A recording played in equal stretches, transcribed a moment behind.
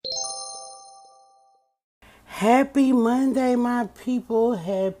Happy Monday, my people.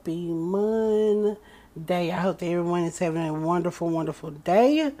 Happy Monday. I hope that everyone is having a wonderful, wonderful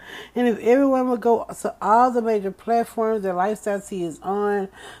day. And if everyone would go to all the major platforms that Lifestyle Tea is on,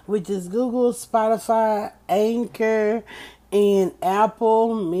 which is Google, Spotify, Anchor, and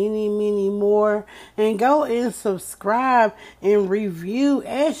Apple, many more, and go and subscribe and review.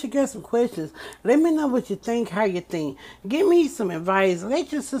 Ask your girl some questions. Let me know what you think, how you think. Give me some advice.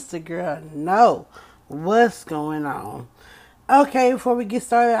 Let your sister girl know what's going on. Okay, before we get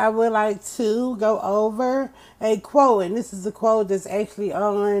started, I would like to go over a quote, and this is a quote that's actually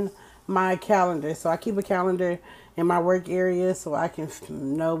on my calendar. So I keep a calendar in my work area so I can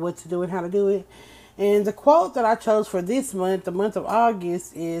know what to do and how to do it. And the quote that I chose for this month, the month of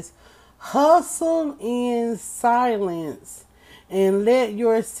August, is hustle in silence and let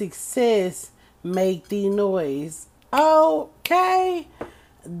your success make the noise. Okay.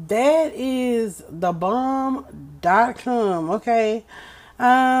 That is thebomb.com. Okay.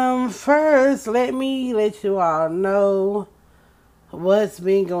 First, let me let you all know what's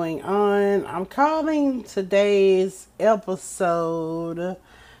been going on. I'm calling today's episode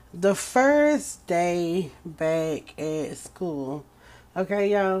the first day back at school.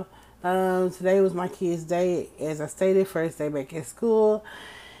 Okay, y'all. Today was my kids' day. As I stated, first day back at school.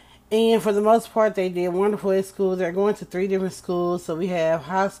 And for the most part, they did wonderful at school. They're going to 3 different schools. So we have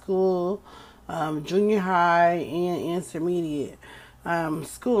high school, junior high, and intermediate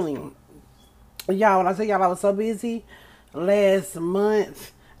schooling. Y'all, when I tell y'all I was so busy last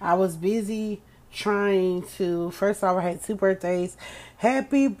month, I was busy trying to, first off, I had 2 birthdays.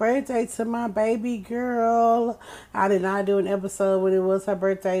 Happy birthday to my baby girl. I did not do an episode when it was her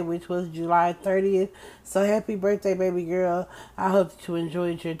birthday, which was July 30th. So happy birthday, baby girl. I hope that you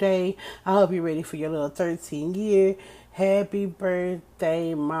enjoyed your day. I hope you're ready for your little 13 year. Happy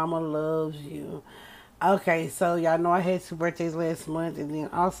birthday. Mama loves you. Okay, so y'all know I had 2 birthdays last month, and then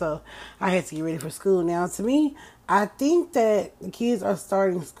also I had to get ready for school. Now, to me, I think that the kids are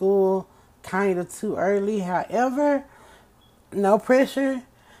starting school kind of too early. However, no pressure.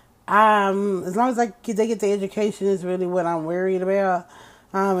 As long as they get the education is really what I'm worried about.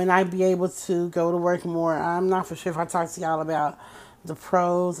 And I be able to go to work more. I'm not for sure if I talk to y'all about the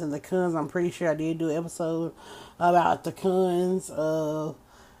pros and the cons. I'm pretty sure I did do an episode about the cons of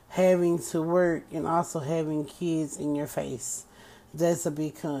having to work and also having kids in your face. That's a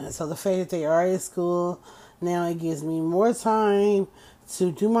big con. So the fact that they are at school now, it gives me more time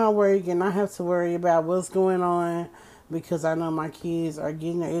to do my work and not have to worry about what's going on, because I know my kids are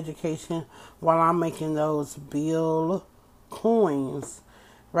getting their education while I'm making those bill coins,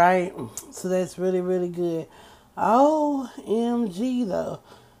 right? So that's really, really good. OMG though,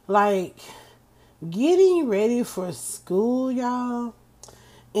 like getting ready for school, y'all.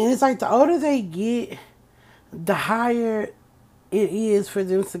 And it's like the older they get, the higher it is for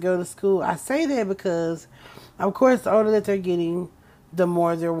them to go to school. I say that because, of course, the older that they're getting, the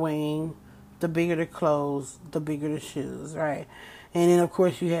more they're weighing, the bigger the clothes, the bigger the shoes, right? And then, of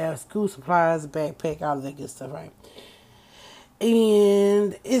course, you have school supplies, backpack, all that good stuff, right?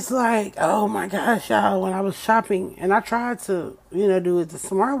 And it's like, oh my gosh, y'all, when I was shopping, and I tried to, do it the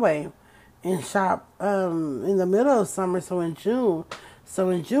smart way and shop in the middle of summer, so in June. So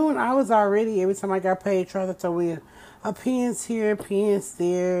in June, I was already, every time I got paid, trying to throw in a pins here, pins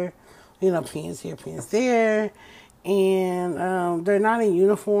there, pins here, pins there. And they're not in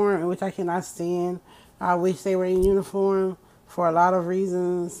uniform, which I cannot stand. I wish they were in uniform for a lot of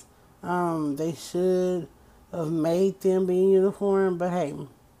reasons. They should have made them be in uniform, but hey,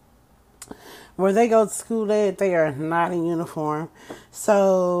 where they go to school at, they are not in uniform.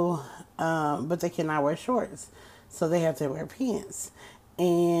 So, but they cannot wear shorts, so they have to wear pants.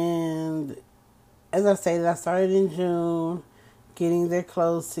 And as I stated, I started in June, getting their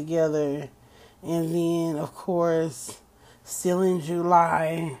clothes together. And then, of course, still in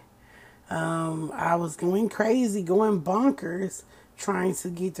July, I was going crazy, going bonkers, trying to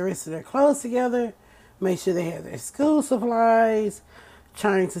get the rest of their clothes together, make sure they have their school supplies,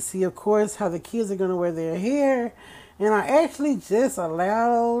 trying to see, of course, how the kids are going to wear their hair. And I actually just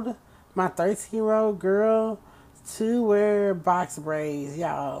allowed my 13-year-old girl to wear box braids,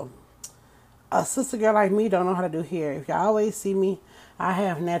 y'all. A sister girl like me don't know how to do hair. If y'all always see me, I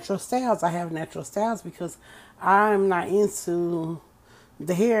have natural styles. I have natural styles because I'm not into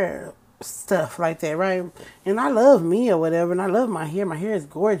the hair stuff like that, right? And I love me or whatever, and I love my hair. My hair is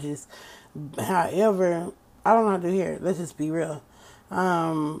gorgeous. However, I don't know how to do hair. Let's just be real.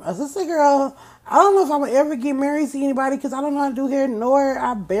 A sister girl, I don't know if I would ever get married to anybody because I don't know how to do hair, nor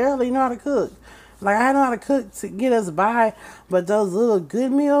I barely know how to cook. Like, I know how to cook to get us by, but those little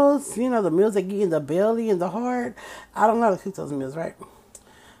good meals, the meals that get in the belly and the heart, I don't know how to cook those meals, right?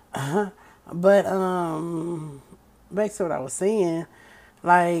 But back to what I was saying,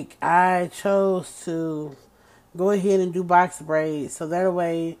 like, I chose to go ahead and do box braids, so that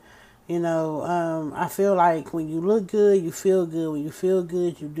way, I feel like when you look good, you feel good. When you feel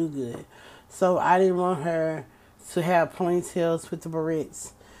good, you do good. So I didn't want her to have ponytails with the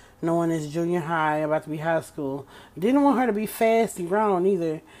barrettes, knowing it's junior high, about to be high school. Didn't want her to be fast and grown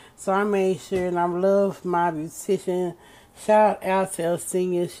either. So I made sure, and I love my beautician. Shout out to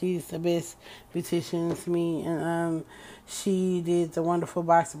Elsinia. She's the best beautician to me. And she did the wonderful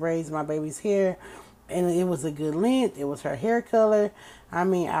box braids in my baby's hair. And it was a good length. It was her hair color. I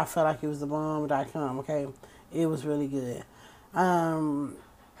mean, I felt like it was the bomb.com, okay? It was really good. I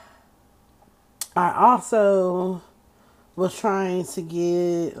also was trying to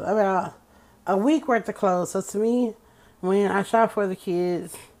get about a week worth of clothes. So to me, when I shop for the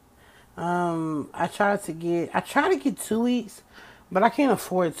kids, I try to get 2 weeks, but I can't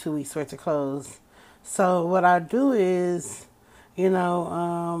afford 2 weeks worth of clothes. So what I do is,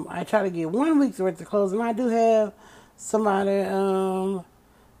 I try to get 1 week's worth of clothes, and I do have somebody,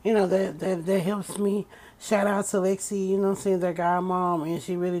 that helps me. Shout out to Lexi, their godmom, and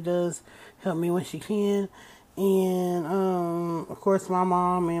she really does help me when she can. And of course, my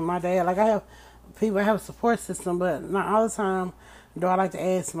mom and my dad. Like, I have people, I have a support system, but not all the time do I like to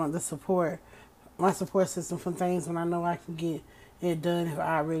ask my support system for things when I know I can get it done if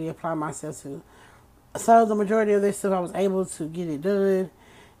I really apply myself to. So the majority of this stuff I was able to get it done.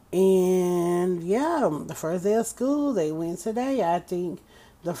 And yeah, the first day of school, they went today. I think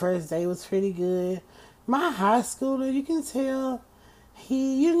the first day was pretty good. My high schooler, you can tell,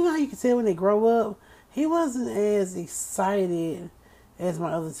 you can tell when they grow up, he wasn't as excited as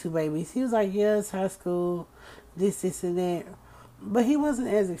my other two babies. He was like, yeah, it's high school, this, and that. But he wasn't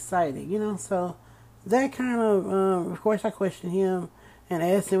as excited, so that kind of course, I questioned him and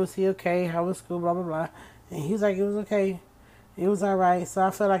asked him, was he okay? How was school? Blah, blah, blah. And he was like, it was okay. It was all right. So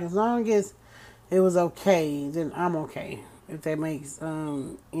I felt like as long as it was okay, then I'm okay, if that makes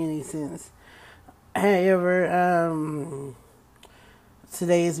any sense. However,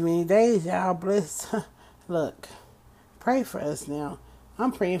 today is many days, y'all. Bless. Look, pray for us now.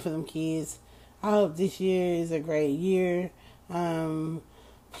 I'm praying for them kids. I hope this year is a great year.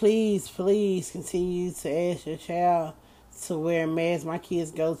 Please continue to ask your child to wear masks. My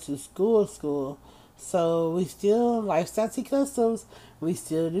kids go to school. So we still, Lifestyle Tea Customs, we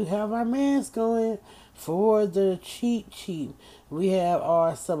still do have our masks going for the cheap. We have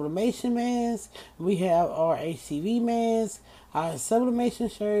our sublimation masks. We have our HTV masks, our sublimation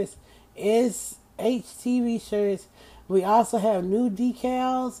shirts, HTV shirts. We also have new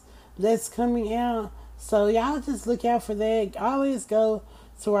decals that's coming out. So y'all just look out for that. Always go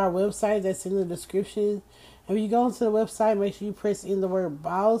to our website that's in the description. And when you go into the website, make sure you press in the word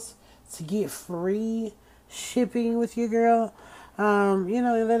BOSS to get free shipping with your girl. And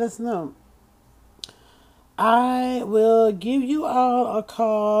let us know. I will give you all a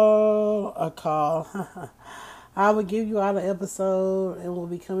call. I will give you all an episode, and we'll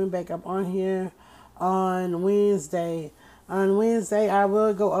be coming back up on here on Wednesday. On Wednesday, I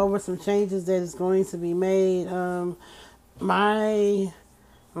will go over some changes that is going to be made. My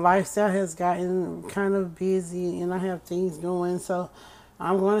lifestyle has gotten kind of busy, and I have things going, so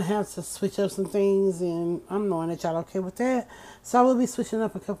I'm going to have to switch up some things, and I'm knowing that y'all okay with that. So I will be switching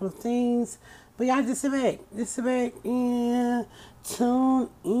up a couple of things. But y'all just sit back and tune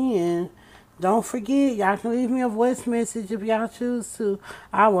in. Don't forget, y'all can leave me a voice message if y'all choose to.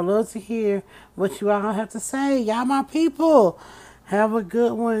 I would love to hear what you all have to say. Y'all my people. Have a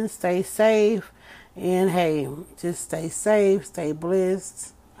good one. Stay safe. And hey, just stay safe. Stay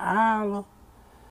blessed. Holla.